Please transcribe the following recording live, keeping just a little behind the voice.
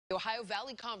The Ohio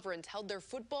Valley Conference held their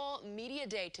football media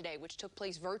day today, which took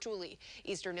place virtually.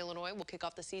 Eastern Illinois will kick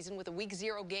off the season with a Week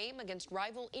 0 game against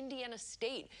rival Indiana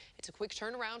State. It's a quick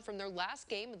turnaround from their last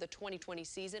game of the 2020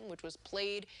 season, which was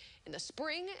played in the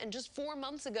spring and just 4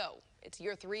 months ago. It's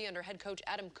year 3 under head coach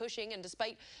Adam Cushing, and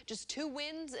despite just 2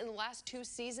 wins in the last 2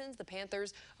 seasons, the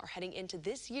Panthers are heading into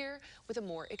this year with a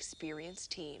more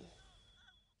experienced team.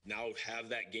 Now have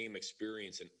that game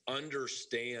experience and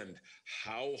understand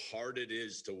how hard it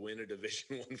is to win a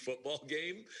Division I football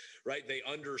game, right? They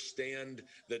understand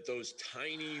that those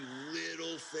tiny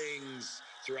little things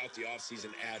throughout the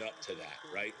offseason add up to that,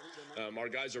 right? Our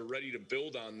guys are ready to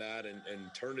build on that and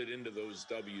turn it into those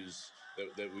W's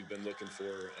that we've been looking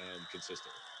for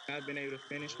consistently. I've been able to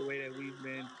finish the way that we've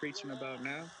been preaching about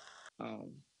now.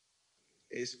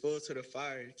 It's full to the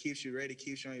fire. It keeps you ready,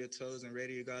 keeps you on your toes and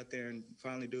ready to go out there and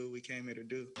finally do what we came here to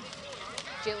do.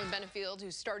 Jalen Benefield, who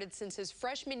started since his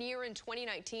freshman year in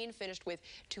 2019, finished with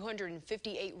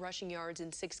 258 rushing yards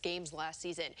in 6 games last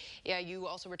season. AIU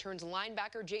also returns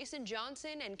linebacker Jason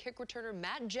Johnson and kick returner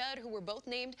Matt Judd, who were both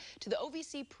named to the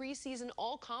OVC preseason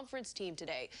all-conference team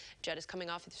today. Judd is coming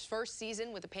off his first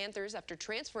season with the Panthers after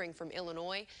transferring from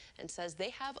Illinois and says they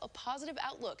have a positive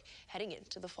outlook heading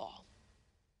into the fall.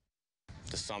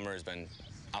 The summer has been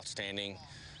outstanding.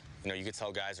 You know, you could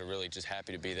tell guys are really just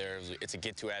happy to be there. It's a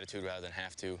get-to attitude rather than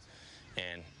have to.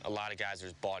 And a lot of guys are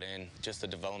just bought in. Just the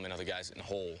development of the guys in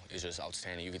whole is just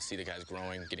outstanding. You could see the guys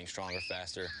growing, getting stronger,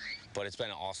 faster. But it's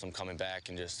been awesome coming back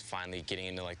and just finally getting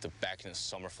into back into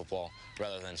summer football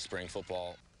rather than spring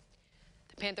football.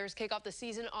 The Panthers kick off the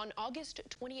season on August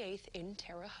 28th in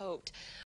Terre Haute.